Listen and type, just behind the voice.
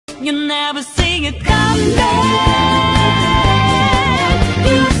You never see it come back.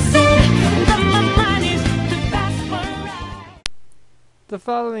 You say that my mind is too fast for a ride. The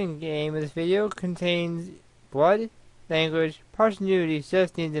following game in this video contains blood, language, partial nudity,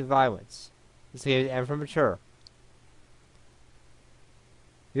 sex scenes, and violence. This game is for mature.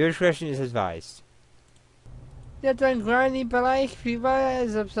 Viewer discretion is advised. Not done grinding, but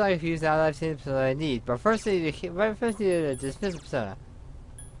as a persona confused now that I've seen the persona I need. But first I need to dismiss the persona.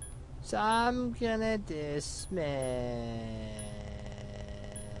 So I'm gonna dismiss.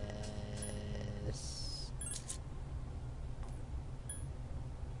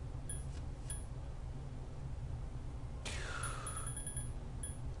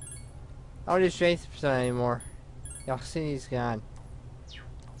 I don't do strength persona anymore. Y'all see he's gone.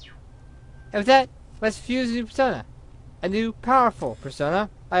 And with that, let's fuse a new persona. A new powerful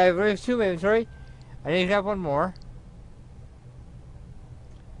persona. I have already 2 in my inventory. I need to grab one more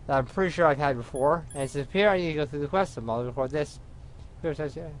that I'm pretty sure I've had before. And since here I need to go through the quest, so I'll record this.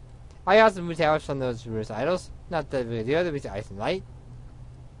 I got some towers from those Ruinous Idols. Not the video, the Ice and Light.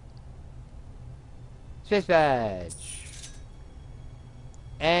 Space badge.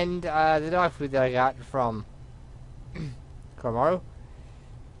 And the dog food that I got from Koromaru.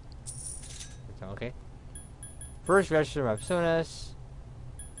 Okay. First register my personas.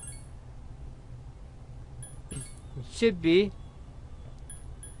 It should be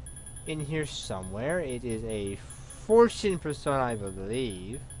in here somewhere. It is a fortune persona, I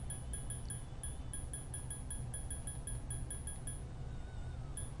believe.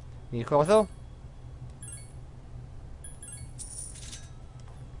 Need a clotho?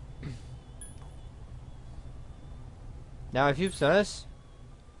 Now a few personas.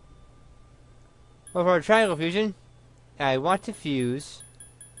 Well, for a triangle fusion, I want to fuse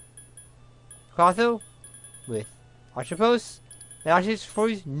Clotho with Archipos, and actually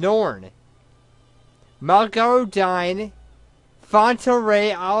fuse Norn, Malgarodine,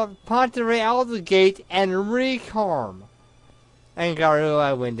 Fonterey out of the gate, and Recarm. And Garu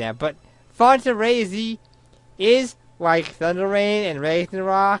I win that, but Fonterey is like Thunder Rain and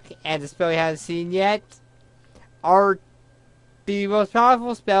Ragnarok, and the spell we haven't seen yet are the most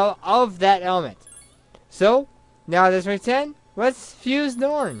powerful spell of that element. So, now this rank 10, let's fuse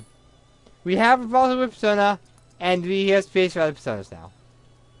Norn. We have a Revolver Whip persona, and we have space for other personas now.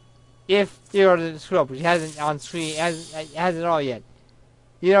 If you were to screw up, which hasn't on screen, hasn't all yet.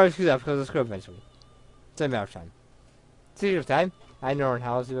 You know, screw up because it'll screw up eventually. It's a matter of time. Speaking of time, I know Norn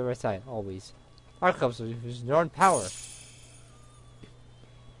Howls by my side, always. Our clubs will use Norn Power.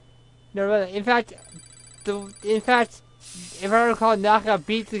 No, in fact, if I recall, Knockout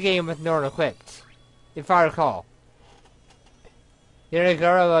beat the game with Norn equipped. If I recall. In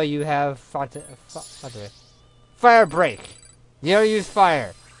Nagaro, you have Fire Break. You don't use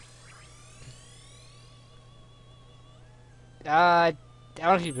fire. I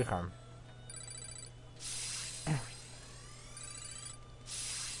don't keep it calm.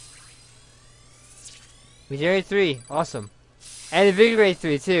 Regenerate 3, awesome. And Invigorate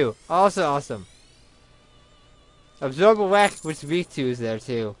 3 too, also awesome. Absorb a Whack, which weak 2 is there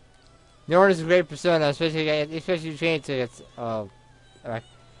too. Norn is a great persona, especially trained to get. Alright.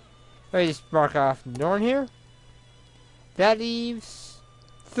 Let me just mark off Norn here. That leaves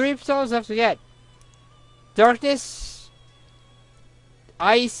 3 personas left to get: Darkness,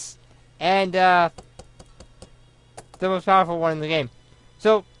 Ice, and the most powerful one in the game.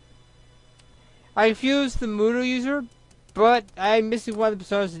 So I fused the Mudo user, but I'm missing one of the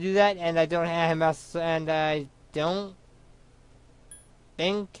personas to do that, and I don't have him, and I don't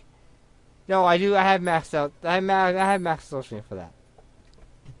think. No, I do. I have maxed out. I have maxed social strength for that.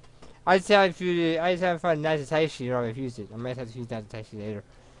 I just haven't fused it. I just haven't found Nice Taishi or I fused it. I might have to fuse Nice Taishi later.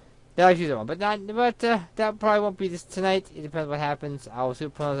 Then I'll fuse it one, but that probably won't be this tonight. It depends what happens. I'll see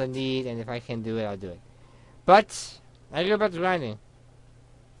what plans I need, and if I can do it, I'll do it. But I go back to grinding.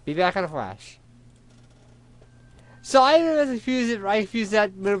 Be back on a flash. So I don't have to fuse it. I fuse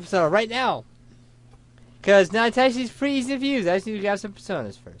that middle persona right now, because Nice Taishi is pretty easy to fuse. I just need to grab some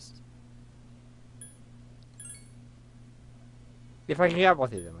personas first. If I can grab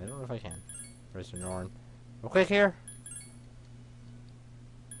both of them, I don't know if I can. Where's Norn? Real quick here.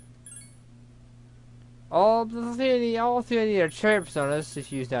 All three are cherry personas to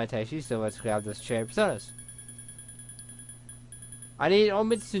fuse Naitaishi, so let's grab those cherry personas. I need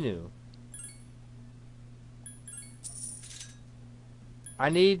Omitsunu. I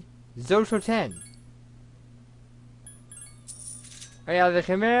need Zoshoten. Either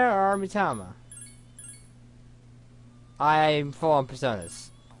Chimera or Mitama. I'm full on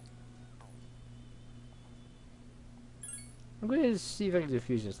personas. I'm going to see if I can do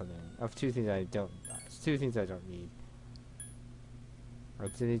fusion or something. Of two things I don't. Two things I don't need. I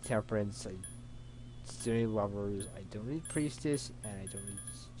don't need temperance. I don't need lovers. I don't need priestess, and I don't need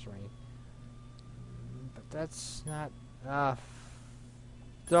strength. But that's not.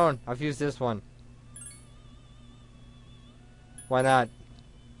 Throne. I'll fuse this one. Why not?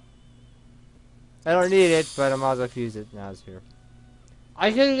 I don't need it, but I might as well fuse it. Now it's here. I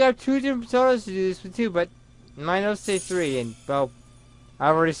could have got two different personas to do this with too, but my notes say 3, and well,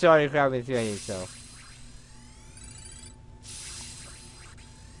 I've already started grabbing 3 I need, so.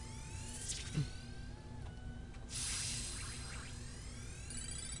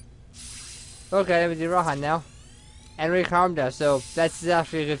 Okay, let me do Rohan now. And Rikamda, so that's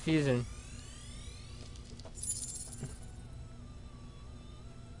actually a good fusion.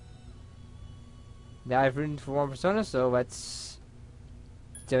 Now I've written for one persona, so let's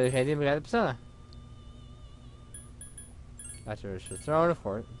do the Canadian the persona. After the throne, of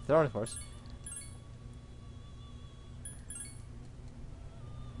course. Throne, of course.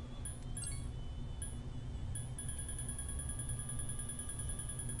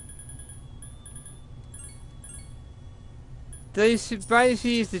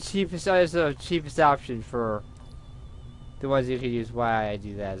 Binary is the cheapest, cheapest option for the ones you can use. Why I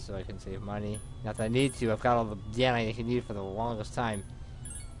do that is so I can save money. Not that I need to. I've got all the yen I can use for the longest time.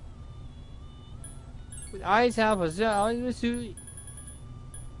 With eyes help us I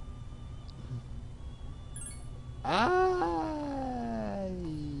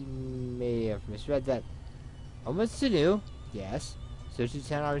may have misread that. Almost to new. Yes. Search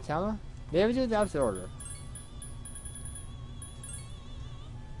 10 Aritama. Maybe do the opposite order.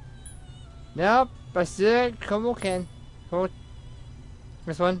 Nope, but still, come on, Ken. Come on.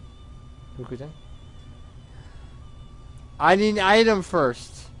 This one. I need an item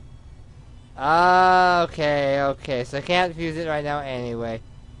first. Okay, so I can't fuse it right now anyway.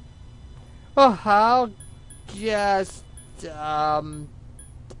 Oh, I'll just,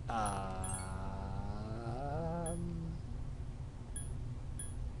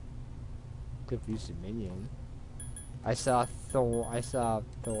 confuse the minion. I saw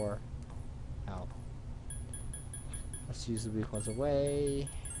Thor. Oh. Let's use the weak ones away.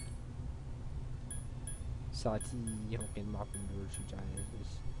 Sati, Hokin, Mopping, Virtue,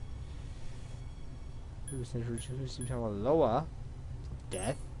 Giants. Who's talking about Loa?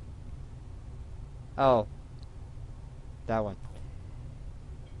 Death? Oh. That one.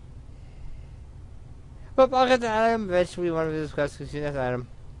 But I'll get the item eventually. One of these quests can see that item.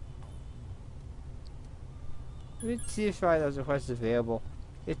 Let me see if those requests available.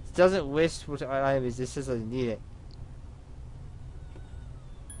 It doesn't list which item is. It says I need it.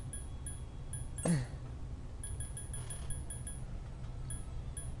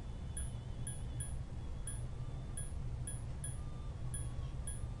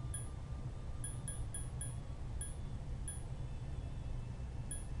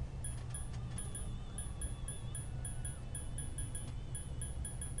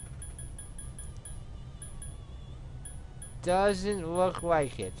 Doesn't look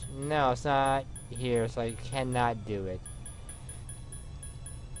like it. No, it's not here, so I cannot do it.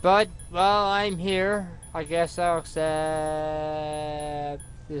 But, well, I'm here. I guess I'll accept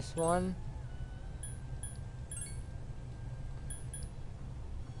this one.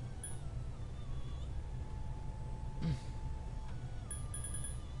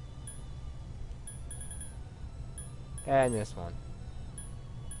 And this one.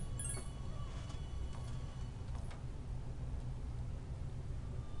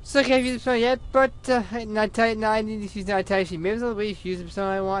 So I can't use the persona yet, but I need to use Night Taishi. Maybe there's a way to use the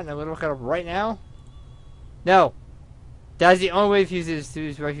persona I want, and I'm going to look it up right now. No. That's the only way to use it is to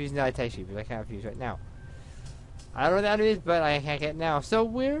use Night Taishi, but I can't fuse right now. I don't know what that is, but I can't get it now. So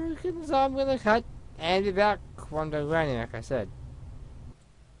I'm going to cut and be back when I'm done grinding, like I said.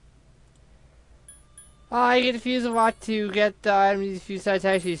 I get to fuse a lot to get the item to fuse Night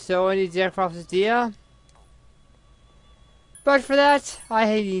Taishi, so I need Jack Frost's Dia. But for that,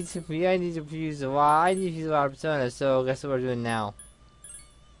 I need to fuse a lot. I need to fuse a lot of personas, so guess what we're doing now.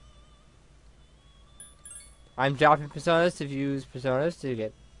 I'm dropping personas to fuse personas to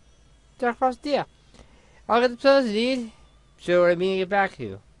get Dark Frost Dia. I'll get the personas I need, show what I mean and get back to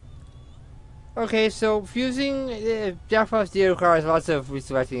you. Okay, so fusing Dark Frost Dia requires lots of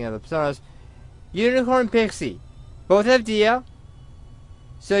reselecting of the personas. Unicorn and Pixie both have Dia,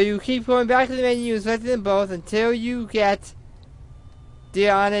 so you keep going back to the menu and selecting them both until you get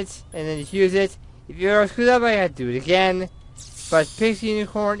Dia on it, and then you fuse it. If you're screwed up, I have to do it again. But Pixie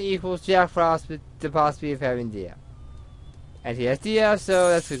Unicorn equals Jack Frost with the possibility of having Dia. And he has Dia, so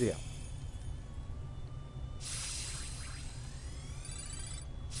that's good to go.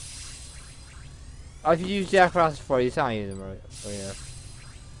 Oh, if you use Jack Frost before, you saw me use them earlier.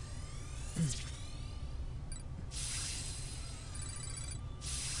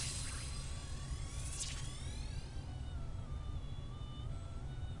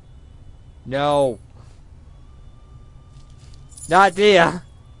 No. Not Dia.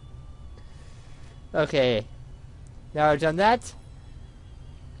 Okay. Now we've done that.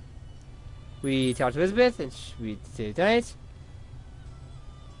 We talked to Elizabeth and we did donate.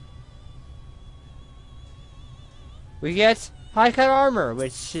 We get high cut armor,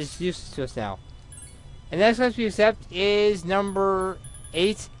 which is useless to us now. And the next quest we accept is number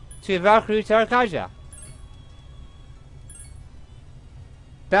 8 to Valkyrie Tarakaja.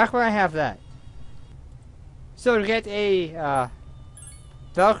 Back when I have that. So to get a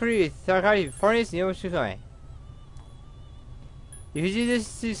Valkyrie Tarakaja Fortnite, you know what you're doing. If you do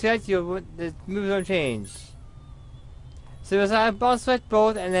this to set, the moves won't change. So it's like boss sweat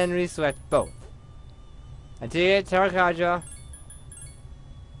both and then re-sweat both. Until you get Tarakaja,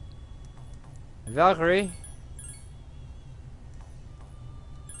 Valkyrie,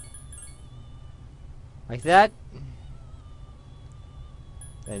 like that.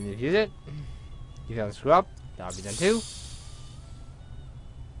 Then if you use it, you don't screw up, that'll be done too.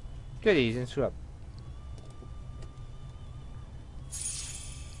 Goodies and screw up.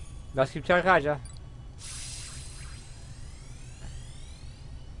 Let's keep Tarakaja.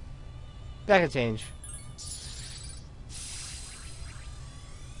 That can change.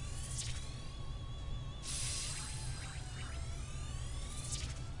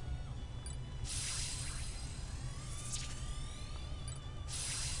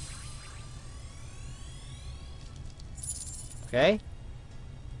 Okay.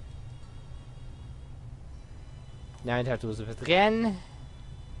 Now I talk to Elizabeth again.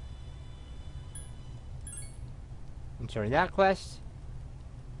 Ensuring that quest.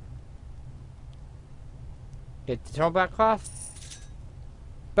 Get the throwback cloth.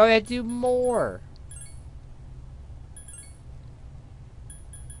 But we have to do more.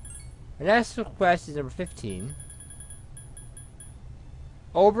 The next request is number 15.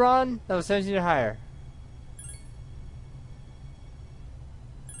 Oberon, level 17 or higher.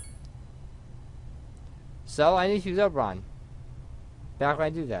 So I need to use Oberon. Back when I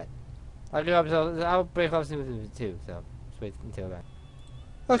do that. I'll break off some with it too, so just wait until then.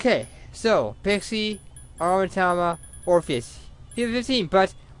 Okay, so Pixie, Armatama, Orpheus. He's 15,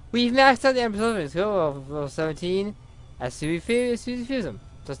 but we've maxed out the episode of level 17 as soon as we fuse them.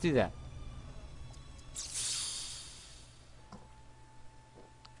 So let's do that.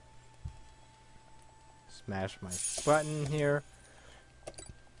 Smash my button here.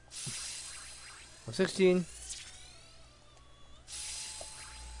 16.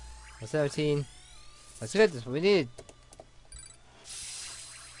 17. That's good. That's what we needed.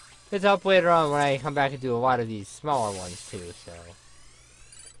 It's help later on when I come back and do a lot of these smaller ones too. So.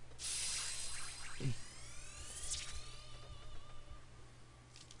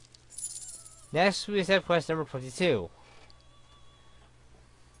 Next, we have quest number 22.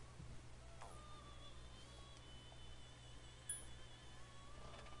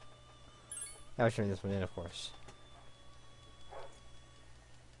 Now we'll turn this one in, of course.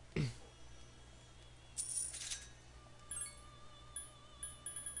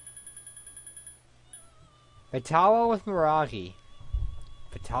 Patala with Miragi.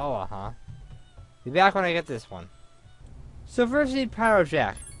 Patala, huh? Be back when I get this one. So first we need Power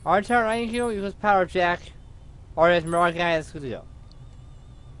Jack. Our entire ranking equals Power Jack. Or as Miragi has to go.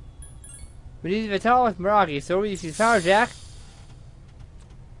 We need Patala with Miragi, so we use Power Jack.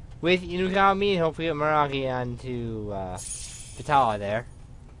 With Inugami and hopefully get Miragi onto Patala there.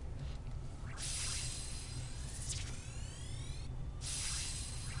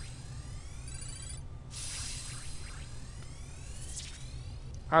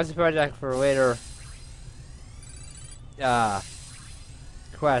 How's the project for later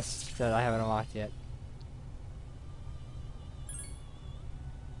quests that I haven't unlocked yet?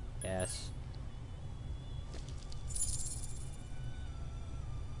 Yes.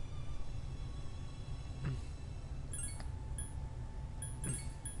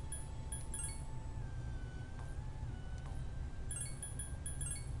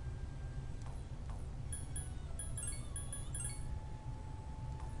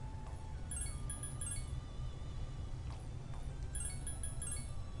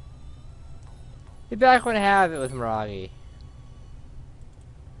 Be back when I have it with Miragi.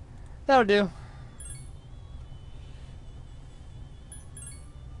 That'll do.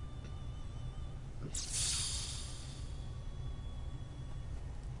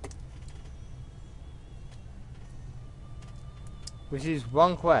 Which is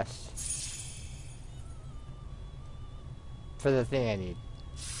one quest. for the thing I need.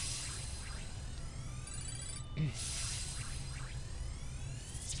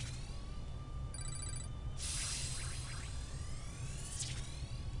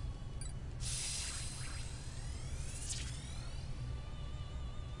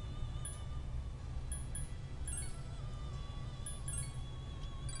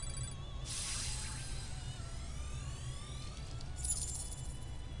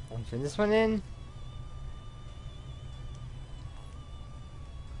 I'll turn this one in.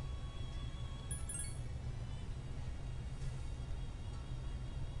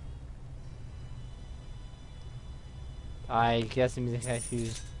 I guess I'm going to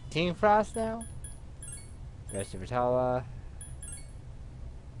use King Frost now. Rest of Vitala.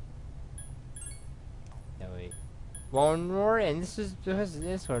 No, wait. One more, and this is because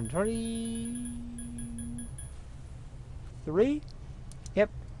this one 23? Yep.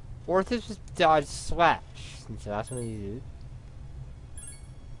 Orthus was dodge slash, since the last one you used.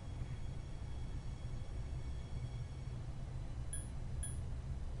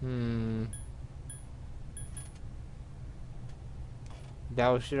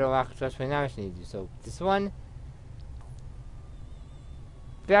 That should unlock just my now I need to. So this one.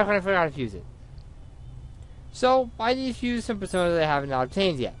 Back when I forgot how to fuse it. So I need to fuse some personas that I haven't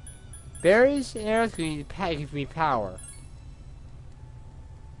obtained yet. Berries and arrows give me power.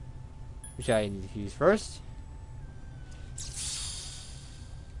 Which I need to fuse first.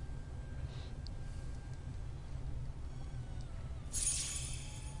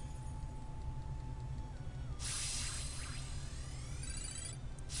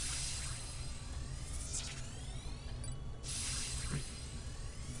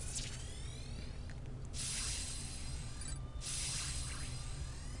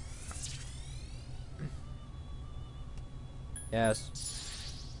 Yes.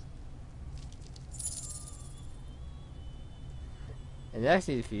 And next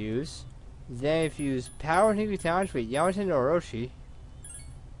I need to fuse. Then I fuse power and Higgy Challenge with Yamato no Orochi.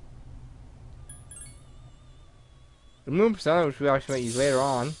 The Moon Persona, which we actually might use later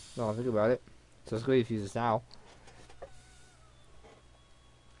on. No, I'll think about it. So let's go ahead and fuse this now.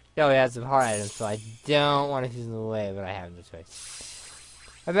 Oh, yeah, it's a hard item, so I don't want to fuse in the way, but I have no choice.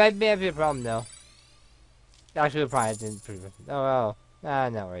 I might be a problem though. Actually, probably didn't pretty much. Oh well.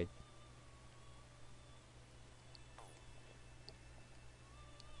 Not right.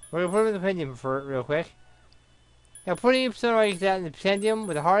 We're gonna put him in the Pendium for real quick. Now, putting him something like that in the Pendium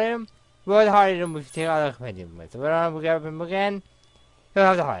with a hard item. Well, the hard item we can take out the Pendium with. So when we get him again, he'll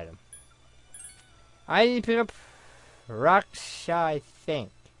have the hard item. I need to pick up Raksha, I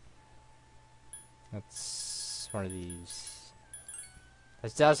think. That's one of these.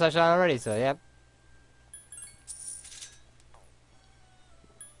 That's Dell Slash on already, so yep.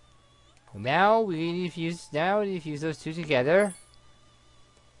 Now we need to fuse. Now we need to fuse those two together.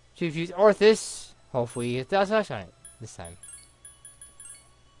 To fuse Orthus. Hopefully, it's Dell Slash on it this time.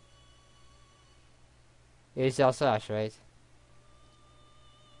 It's Dell Slash, right?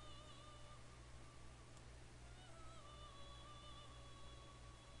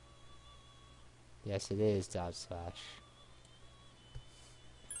 Yes, it is Dell Slash.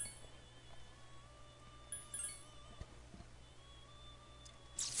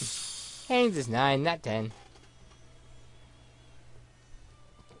 Hangs is 9, not 10.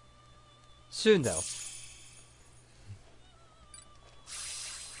 Soon, though.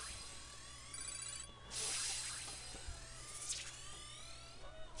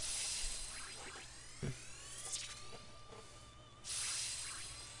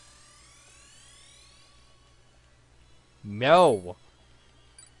 No.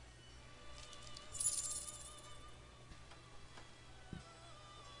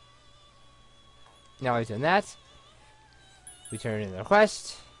 Now we've done that. We turn in the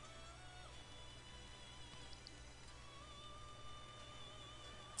request.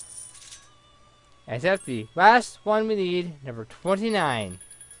 And that's the last one we need, number 29.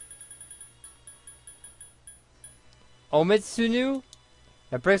 Omitsunu.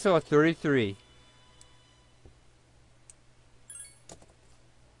 That breaks level 33. I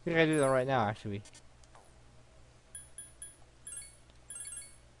think I do that right now, actually.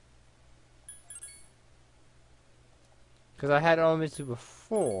 Because I had Omitsu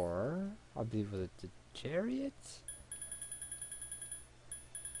before. I believe was it the Chariot?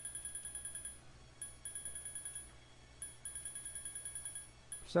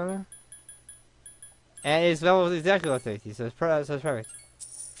 Persona? And it's level exactly level 30, so it's perfect.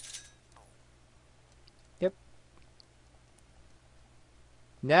 Yep.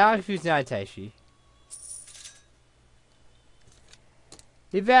 Now I can use Naitaishi.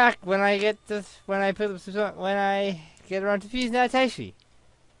 Be back when I get this. When I get around to fuse Nataishi.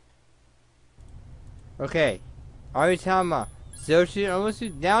 Okay. Aritama. Zoshi almost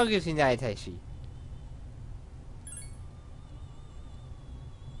now gives me Nataishi.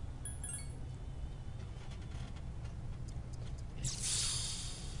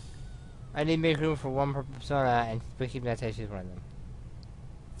 I need to make room for one per persona and keep Nataishi as one of them.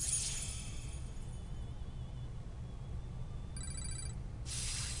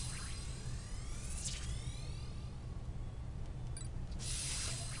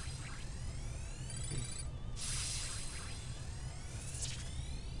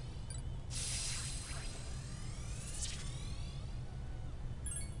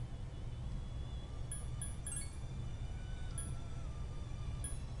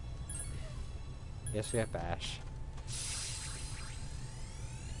 Yes, we have Bash.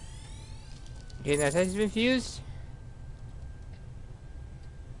 Okay, now has been fused.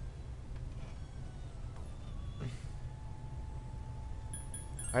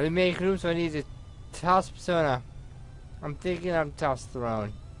 I didn't make room, so I need to toss persona. I'm thinking I'm toss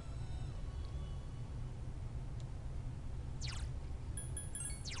throne.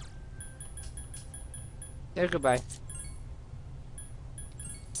 Yeah, goodbye.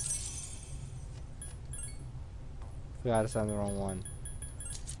 Forgot it's on the wrong one.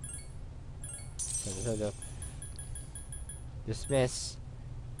 Dismiss.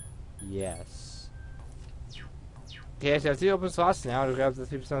 Yes. Okay, so I have 3 open slots now to grab the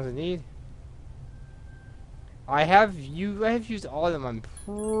 3 personas I need. I have used all of them, I'm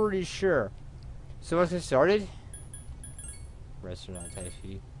pretty sure. So let's get started. Restaurant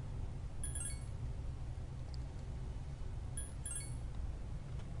Taishi.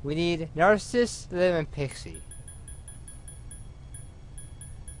 We need Narcissus, Lim, and Pixie.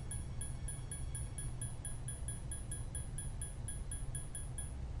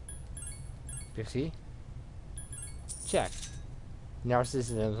 Pixie. Check.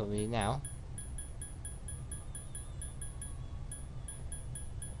 Narcissus is what we need now.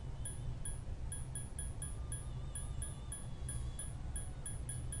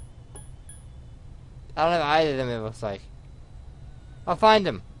 I don't have either of them, it looks like. I'll find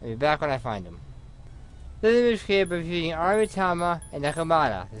them. I'll be back when I find them. The image here by defeating Aritama and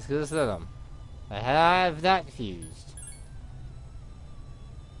Nakamata. This goes to them. I have that fused.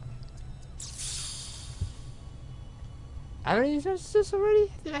 How many is this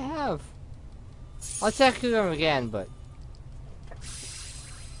already? Did I have? I'll check them again, but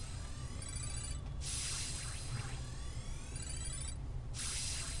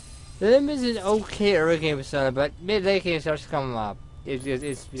the limb is an okay early game persona, but mid-late game starts to come up. It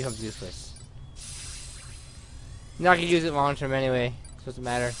becomes useless. Not gonna use it long term anyway, so it doesn't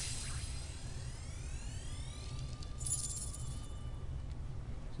matter.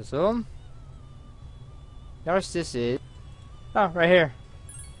 So, Narcissus is. Oh, right here.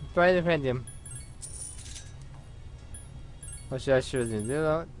 By the Pendium. What should I show them?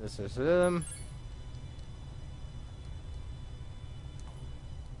 This is them.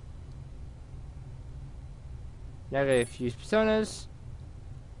 Now I got a few personas.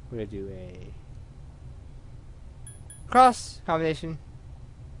 We're gonna do a cross combination.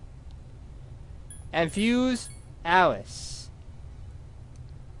 And fuse Alice.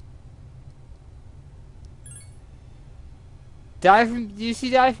 Do you see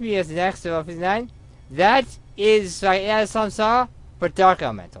Die For Me as the next of 59? That is like as Samsara, but Dark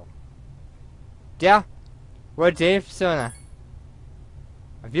Elemental. Yeah. What Dave Persona?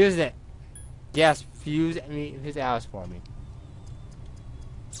 I'm fusing it. Yes, fuse Alice for me.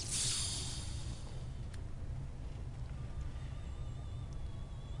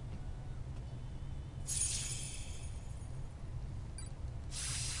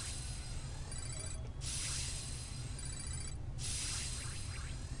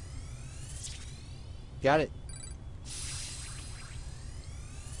 Got it.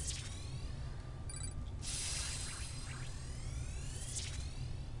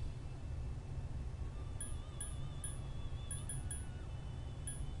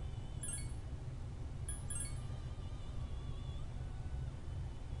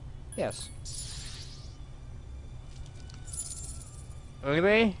 Yes.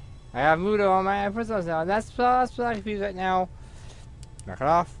 Anyway, I have Mudo on my personals now, and that's what I can fuse right now. Knock it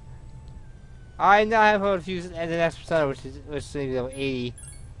off. I now have a fuse at the next persona, which is maybe level 80,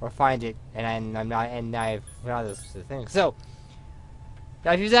 or find it, and I'm not, and I've found this thing. So,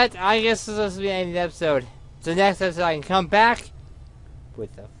 now fuse that. I guess this will be the end of the episode. So next episode, I can come back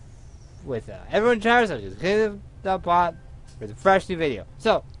with everyone tries to clear the plot with a fresh new video.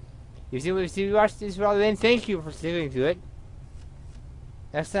 So, if you watched this for all the way, thank you for sticking to it.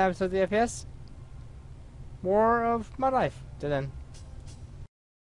 Next time, episode of the FES. more of my life. Till then.